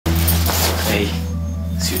Hey,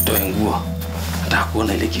 si utoe nguo. Nataka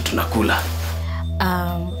kuona ile kitu nakula.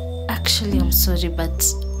 Actually I'm sorry but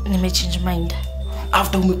nimechange mind.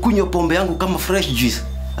 After umekunywa pombe yangu kama fresh juice,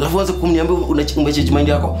 alafu uanze kuniambia umechange mind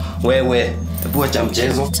yako. Wewe, hebu acha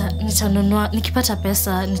mchezo. Nitanunua nikipata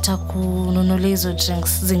pesa nitakununulia hizo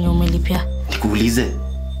drinks zenye umelipia. Nikuulize.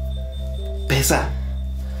 Pesa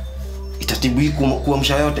itatibu hii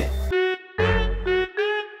kuamsha yote?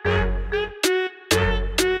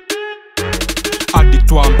 Addict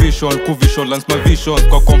to ambition, kuvisualize my visions,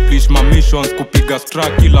 ku accomplish my missions, kupiga STRA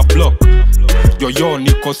kila block. Yo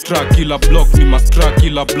niko STRA kila block, ni STRA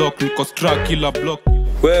kila block, niko STRA kila block.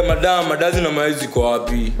 We madam, madazi na maizi kwa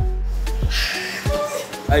wapi?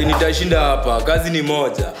 Ai nitashinda hapa, kazi ni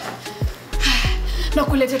moja.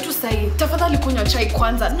 Nakuletea tu sahi. Tafadhali kunywa chai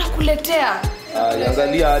kwanza. Nakuletea.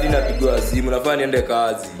 Angalia hadi napigwa simu, nafaa niende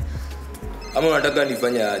kazi. Ama unataka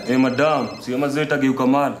nifanye aje? Madam, sio mazoea tageuka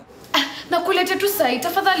mala. Nakuletea tu sahi.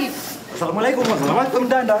 Tafadhali. Assalamu alaikum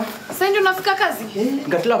danda. Sasa ndio unafika kazi?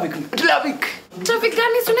 Traffic. Traffic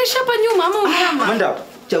gani? Unaisha hapa nyuma ama unahama? Manda,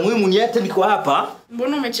 cha muhimu ni hata niko hapa.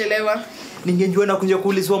 Mbona umechelewa? Ningejua na kuja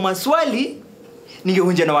kuulizwa maswali,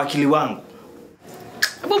 ningeonja na wakili wangu.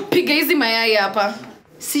 Hebu piga hizi mayai hapa.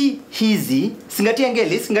 Si hizi, singatia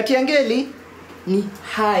ngeli. Ni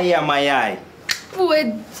haya mayai.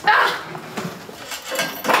 Uwe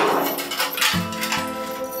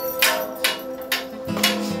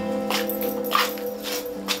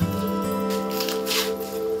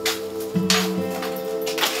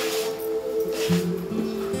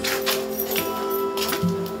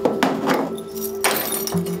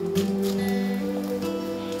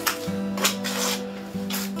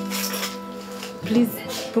Please,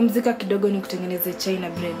 pumzika kidogo nikutengeneze chai na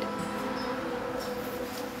bread.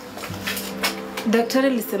 Daktari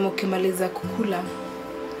alisema ukimaliza kukula,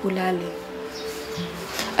 ulale.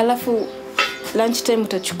 Alafu lunch time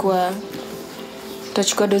utachukua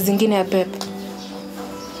dozi zingine ya pep.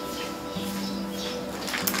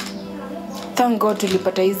 Thank God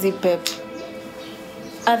tulipata hizi pep.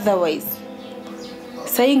 Otherwise,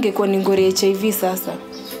 sasa ingekuwa ni ngori ya HIV sasa.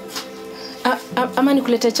 Ama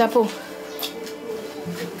nikulete chapo?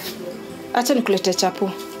 Acha nikulete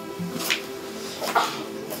chapo.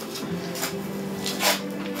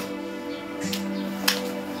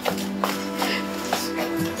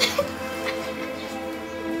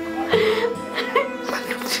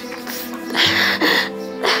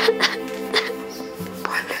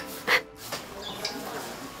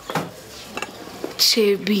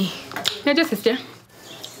 Chebi. Naja sister.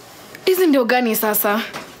 Hizi ndio gani sasa?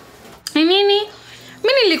 Ni nini?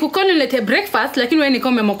 Mimi nilikukoni nilete breakfast lakini wewe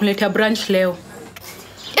nikome mkuletea brunch leo.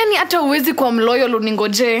 Yaani hata uwezi kwa mloyal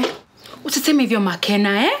uningoje. Usiseme hivyo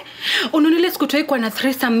Makena Ununile sikutoi kwa na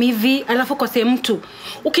threesome hivi alafu kwa same mtu.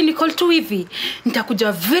 Ukinicall tu hivi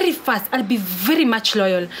nitakuja very fast. I'll be very much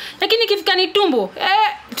loyal. Lakini ikifika ni tumbo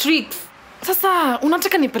Trix. Sasa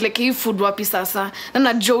unataka nipeleke hii food wapi sasa? Na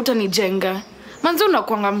najua utanijenga. Manzi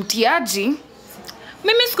unakuanga mtiaji.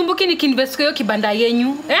 Mimi sikumbuki nikiinvest kwa hiyo kibanda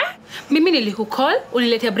yenyu. Mimi nilikukall,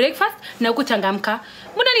 uniletea breakfast na ukuchangamka.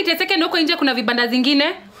 Muda niteseke na huko nje kuna vibanda zingine.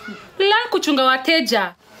 La kuchunga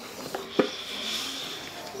wateja.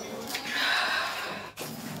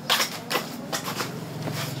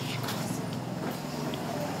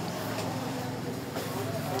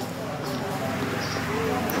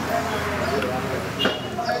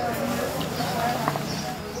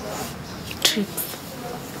 Trix.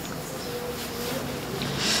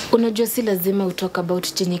 Unajua si lazima utalk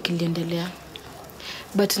about chenye kiliendelea.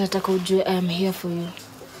 But nataka ujue I am here for you.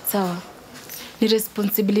 Sawa? Ni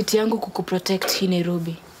responsibility yangu kukuprotect hii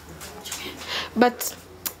Nairobi. But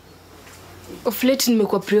of late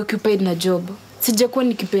nimekuwa preoccupied na job. Sijakuwa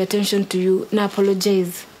nikipay attention to you na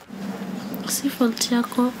apologize. Si fault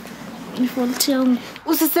yako. Ni fault yangu.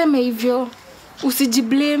 Usiseme hivyo.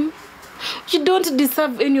 Usijiblame. You don't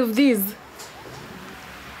deserve any of this.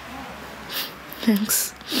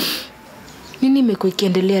 Thanks. Nini imekuwa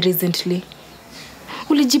ikiendelea recently?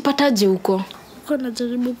 Ulijipataje huko? Niko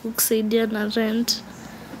najaribu kukusaidia na rent.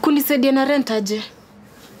 Kunisaidia na rent aje?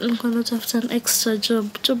 Niko natafuta an extra job.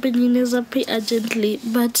 Job yenye inaweza pay urgently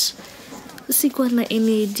but sikuwa na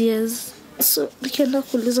any ideas. So nikaenda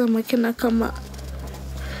kuuliza Makena kama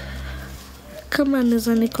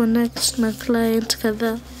anaweza ni connect na client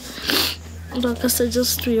kadhaa. Ndo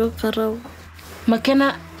akasuggest hiyo karau.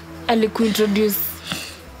 Makena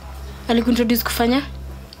alikuintroduce kufanya?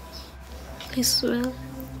 I swear.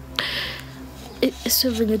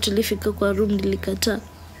 Sio venye tulifika kwa room nilikataa.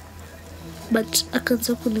 But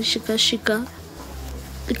akaanza kunishika.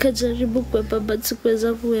 Nikajaribu kuepa but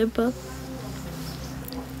sikuweza kuepa.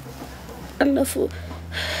 Alafu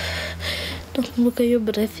nakumbuka hiyo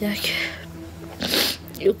breath yake,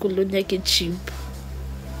 hiyo kuluni yake cheap.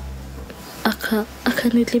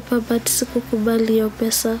 Akanilipa but sikukubali hiyo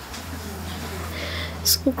pesa.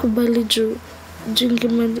 Sikukubali juu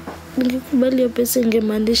ningekubali hiyo pesa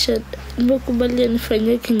ingemaanisha nimekubali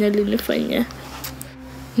anifanyie kenye alinifanyia.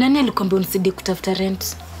 Nani alikwambia unisaidie kutafuta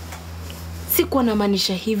rent? Sikuwa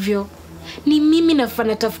namaanisha hivyo. Ni mimi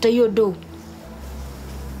nafanya tafuta hiyo do.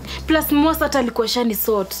 Plus Mosa hata alikuwa shani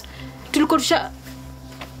sort. Tulikuwa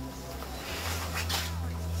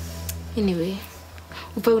Anyway,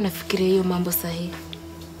 upae unafikiria hiyo mambo sahihi.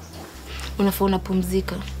 Unafaa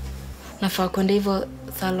unapumzika. Nafaa kwenda hivyo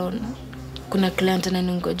salon. Kuna client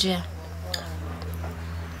ananingojea.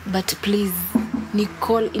 But please, ni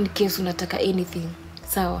call in case unataka anything.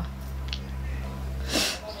 Sawa?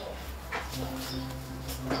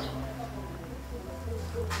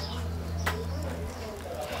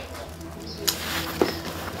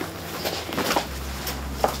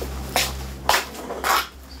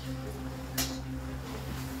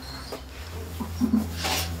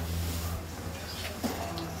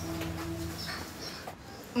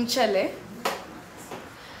 Mchele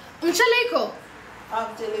iko?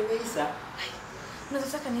 Mchele imeisha.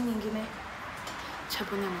 Unataka nini nyingine?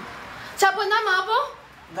 Chapo nyama hapo?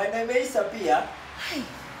 Ngana imeisha pia.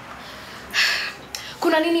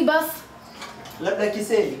 Kuna nini basi? Labda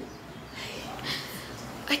kiseli.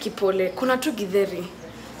 Akipole, kuna tu githeri.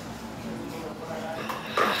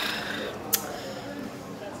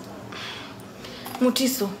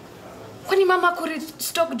 Mutiso. Kwani mama kuri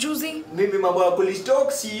stock juzi? Mimi mambo ya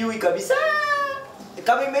kulistock siyui kabisa.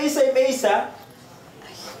 Kama imeisha.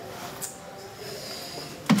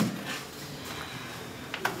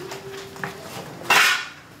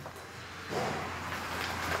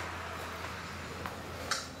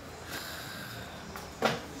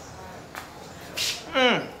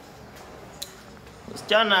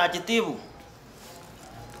 Msichana ajitibu.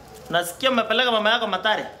 Nasikia mmepeleka mama yako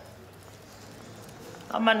Matare.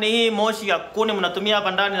 Ama ni hii moshi ya kuni mnatumia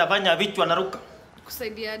hapa ndani nafanya vichwa naruka.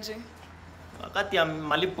 Kusaidiaje? Wakati ya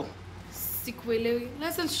malipo. Sikuelewi.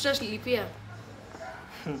 License tutashlipia.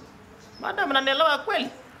 Madam mnanielewa kweli?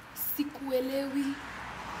 Sikuelewi.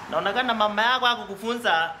 Naonekana mama yako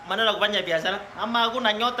hakukufunza maneno ya kufanya biashara ama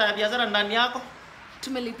hakuna nyota ya biashara ndani yako.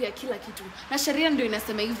 Tumelipia kila kitu. Na sheria ndio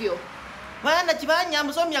inasema hivyo. Bwana chibanya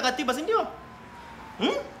msomi ya katiba, si ndio?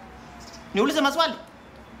 Niulize maswali.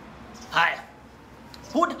 Haya.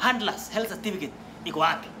 Food handlers health certificate iko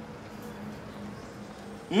wapi?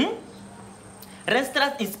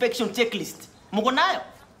 Restaurant inspection checklist mko nayo?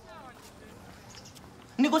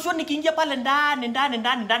 Niko sure nikiingia pale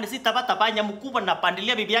ndani sitapata panya mkubwa na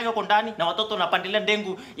pandilia bibi yake huko ndani na watoto na pandilia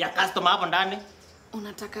ndengu ya customer hapo ndani.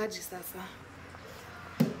 Unatakaje sasa?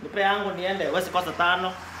 Nipe yangu niende, wewe sikosa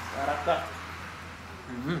 5 haraka.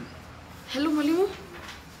 Hello mwalimu.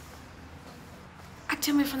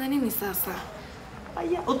 Achie amefanya nini sasa?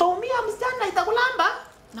 Aya, utaumia msichana itakulamba.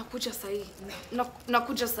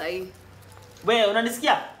 Nakuja sahi. Wewe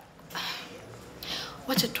unanisikia?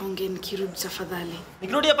 Wacha tuongee nikirudi tafadhali.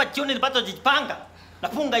 Nikirudi hapa jioni nipate kujipanga.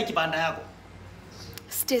 Nafunga hii kibanda yako.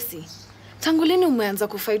 Stacy, tangu lini umeanza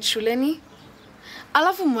kufight shuleni?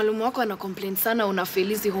 Alafu mwalimu wako ana complain sana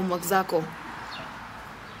unafelizi homework zako.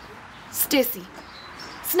 Stacy,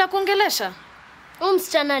 sina kuongelesha.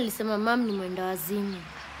 Msichana alisema mam ni mwenda wazimu.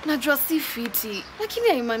 Najua si fiti, lakini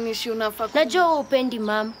haimaanishi unafaa. Najua upendi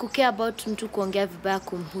mam kucare about mtu kuongea vibaya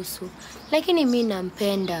kumhusu. Lakini mimi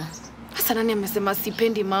nampenda. Sasa nani amesema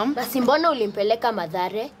sipendi mam? Basi mbona ulimpeleka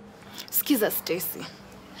Madhare? Sikiza Stacy.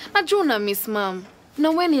 Najua una miss mam. Na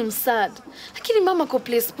wewe ni msad. Lakini mama ko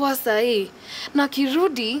place poa sahi. Na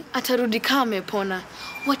kirudi atarudi kama amepona.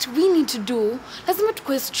 What we need to do, lazima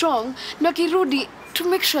tukue strong na kirudi to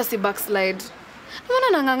make sure si backslide. Mbona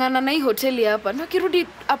nangangana na hii hoteli hapa? Na kirudi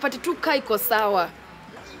apate tu kai iko sawa.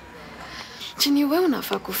 Chenye wewe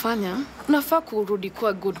unafaa kufanya, unafaa kurudi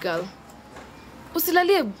kuwa good girl.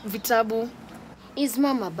 Usilalie vitabu. Is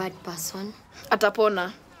mama a bad person?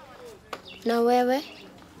 Atapona. Na wewe?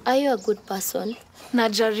 Are you a good person?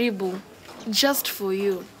 Najaribu. Just for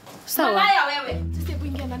you. Sawa. Malaya wewe. Sisi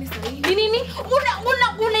kuingia ndani sasa hivi. Ni nini?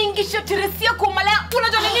 Unaingisha Teresia kwa malaya.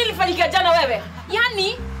 Unajua nini ilifanyika jana wewe?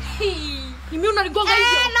 Yaani mimi unanigonga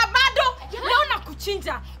hivyo. Na bado leo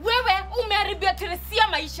nakuchinja. Wewe umeharibia Teresia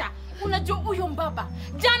maisha. Unajua huyo mbaba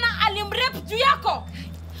jana alimrape juu yako.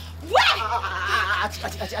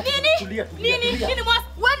 Nini mwas?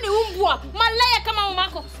 Wewe ni umbwa. Malaya kama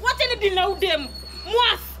mamako. Wacha ni dina udem.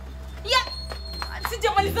 Mwas.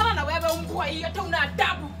 Sijamalizana na wewe umbwa hii hata una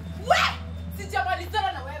adabu.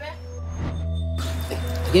 Sijamalizana na wewe.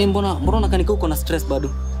 Lakini mbona unakanika uko na stress bado?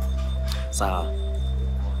 Sawa.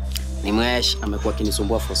 Ni Mwesh amekuwa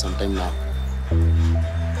akinisumbua for some time now.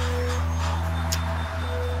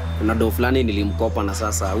 Kuna do fulani nilimkopa na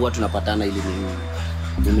sasa huwa tunapatana ili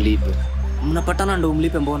nimlipe. Mnapatana ndio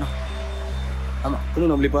umlipe mbona? Ama kuna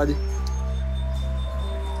unamlipaje?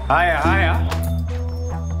 Haya.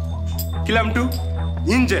 Kila mtu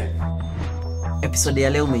nje. Episode ya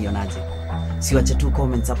leo umeionaje? Siwache tu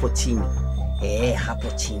comments hapo chini. Hapo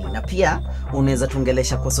chini. Na pia unaweza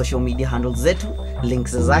tuongelesha kwa social media handles zetu,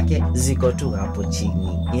 links zake ziko tu hapo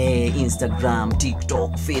chini. Instagram,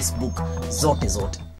 TikTok, Facebook, zote.